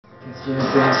'Cause you've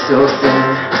been so thin,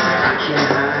 I can't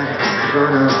hide in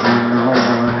front of you no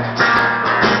more.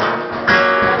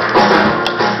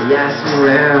 They ask me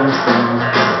where I'm from.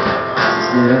 Is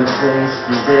there a place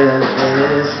that there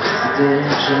is? But then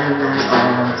again, that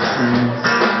all depends.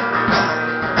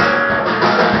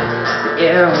 The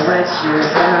air wets your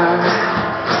hair,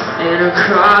 and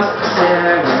across the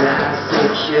tear, your eyes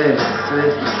take kiss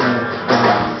with your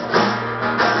careful.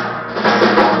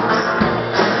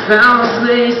 Found a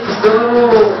place to go,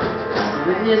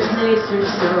 witness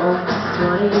nature's show,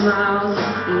 20 miles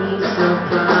east of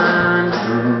Pine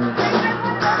Grove.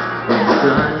 The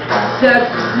sun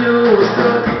sets to a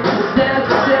brook, sets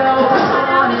itself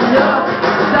on and up,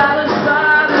 silenced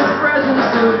by the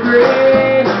presence of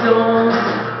gravestones.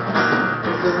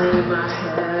 As I lay my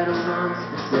head amongst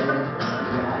the dead,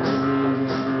 gravity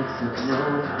makes it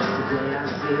known. Today I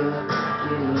feel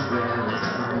getting where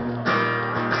home.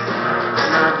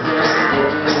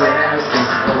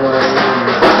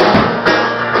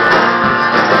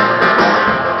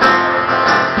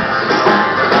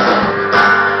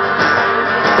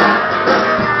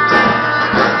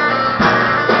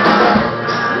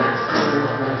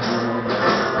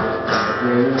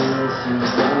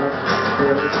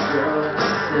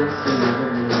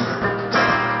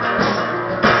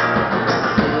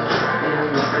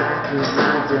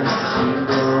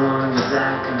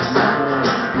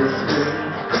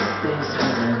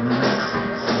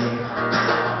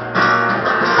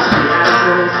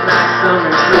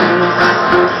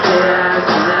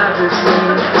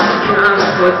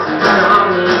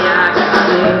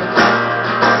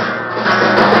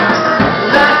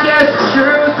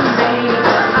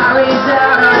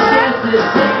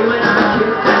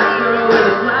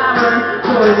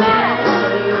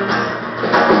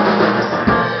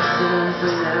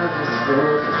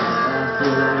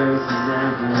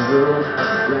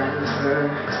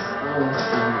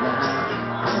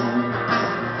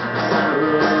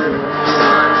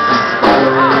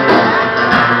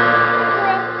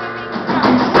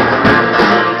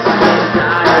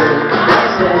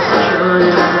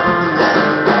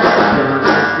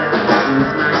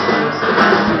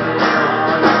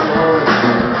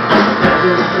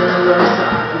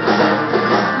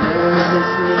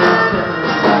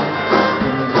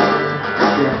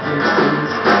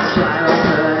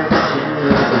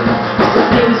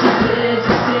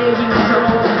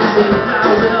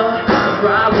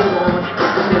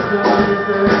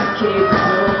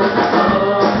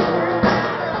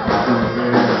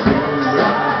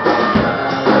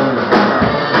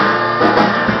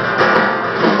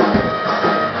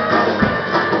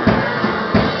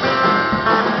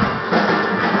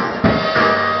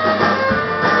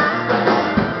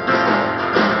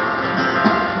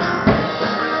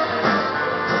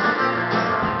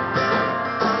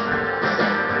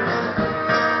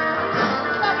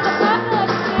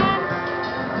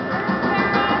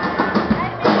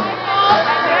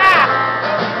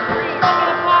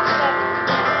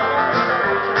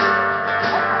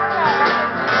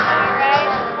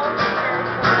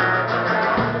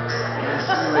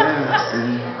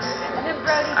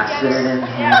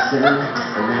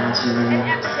 Imagining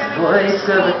the voice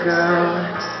of a girl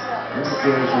in the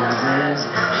graveyard lands.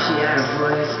 She had a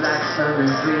voice like summer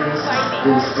breeze,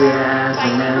 lucid as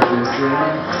an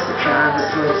evergreen, the kind that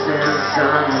puts in the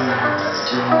sunlight to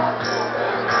stream.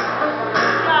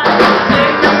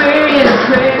 Take me in a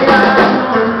graveyard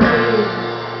for me.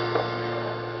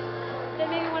 Is that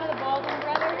maybe one of the Baldwin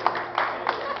brothers?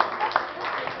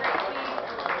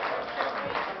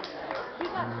 He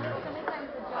got sick so many times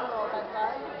in the jungle by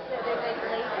bugs. They laid eggs in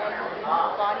his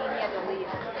body and he had to leave.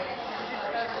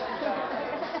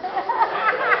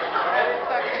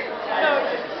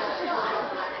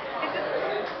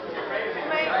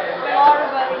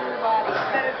 Larva in your body.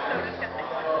 That is so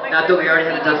disgusting. Not that we already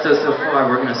haven't done so far,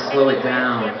 we're going to slow it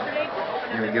down.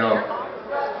 Here we go.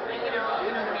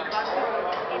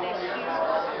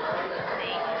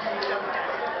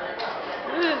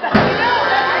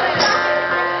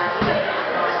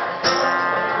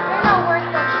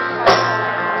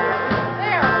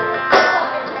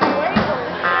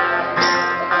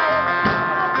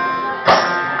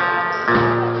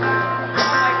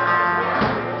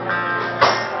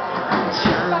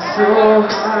 So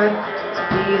hard to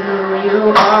be who you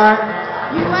are.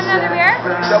 You want another beer?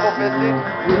 Double fisted.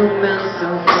 You've been so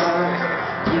far.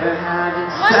 You're having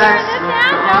One sex beer with this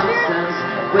down, no beer? nonsense,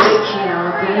 waking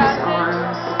up these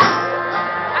arms.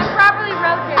 I'm properly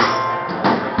rotating.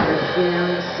 You're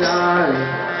feeling sorry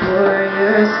for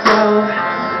yourself,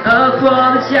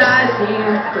 apologizing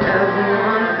for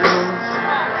everyone else.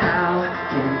 How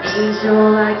can an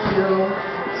angel like you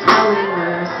be telling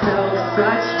herself?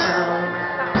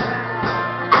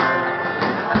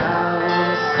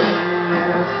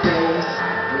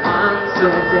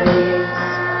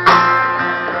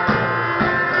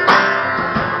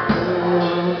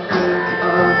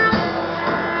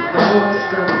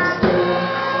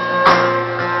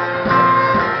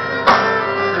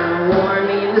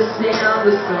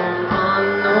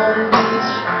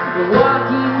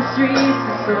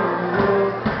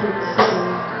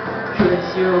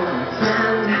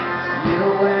 pretend you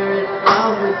were in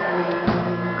love with me.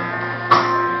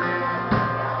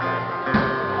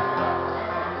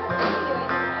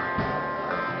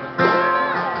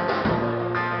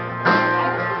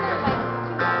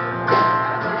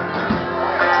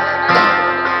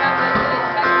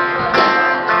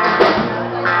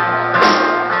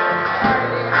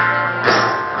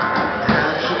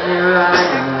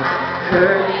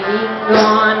 Hurting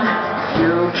on,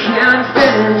 you can't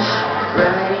finish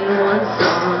writing one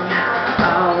song.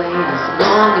 I'll wait as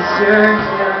long as you're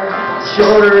here.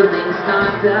 Shoulder length's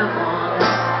not that long.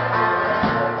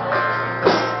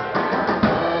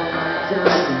 All my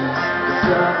diamonds, the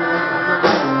southern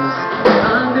miles,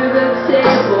 under the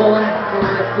table. Oh,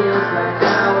 it feels like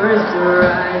hours to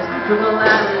rise from the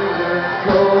lavender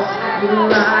coast. You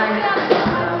lie,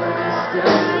 flowers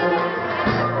still slow.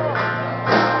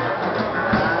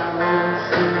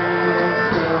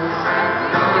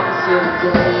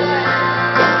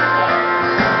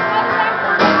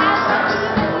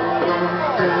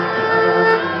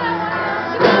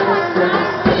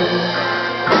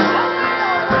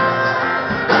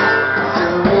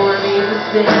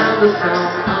 Down the some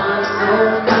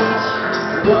unknown beach,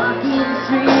 walking the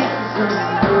streets of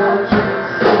some broken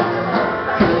city.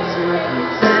 'Cause you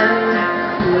pretend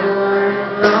you are in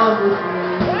love with me.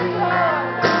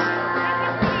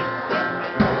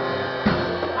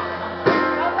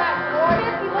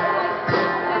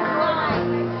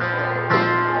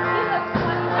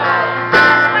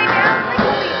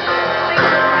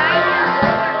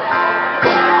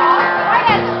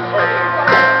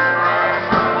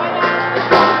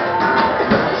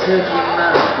 Took you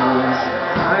mouthfuls,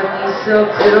 hardly so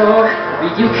too.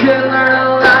 But you could learn a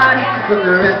lot from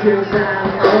the records I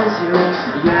loaned you.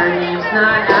 Your name's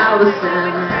not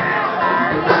Allison,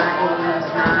 and my name's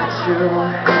not true.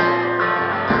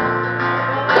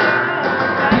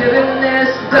 Giving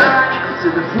this back to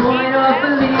the point of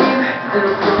belief and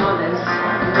a promise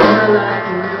more like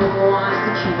you want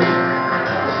to keep.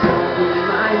 Don't be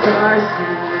my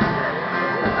Darcy,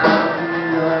 I'll be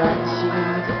your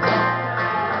cheat.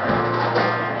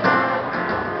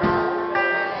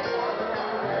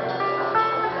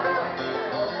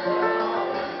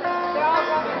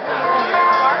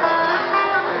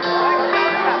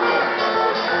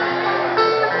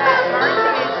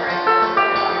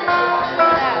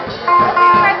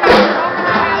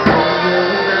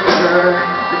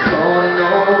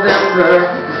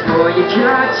 Before you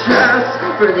got dressed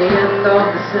for the end of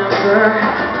December,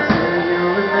 do you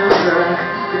remember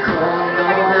the cold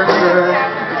November?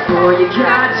 Before you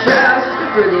got dressed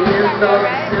for the end of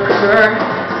December,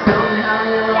 somehow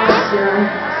you lost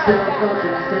yourself up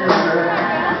in Denver.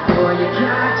 Before you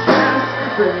got dressed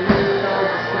for the end of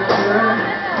December,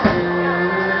 do you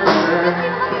remember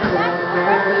the cold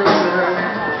November?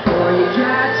 Before you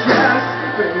got dressed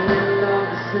for the end of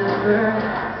December.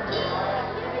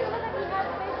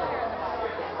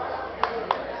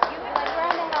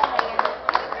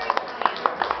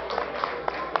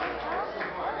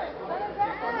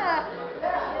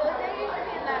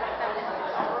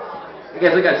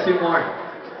 Guys, we got two more.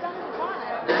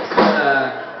 Next,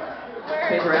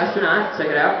 Paper Astronaut. Check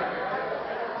it out.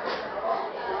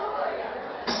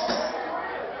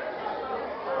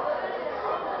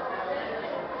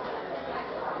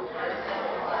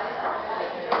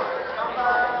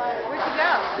 Where'd you go?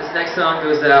 This next song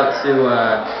goes out to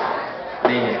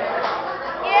Megan.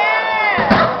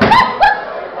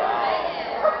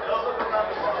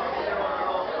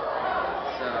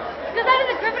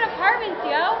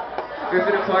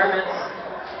 Griffin Apartments.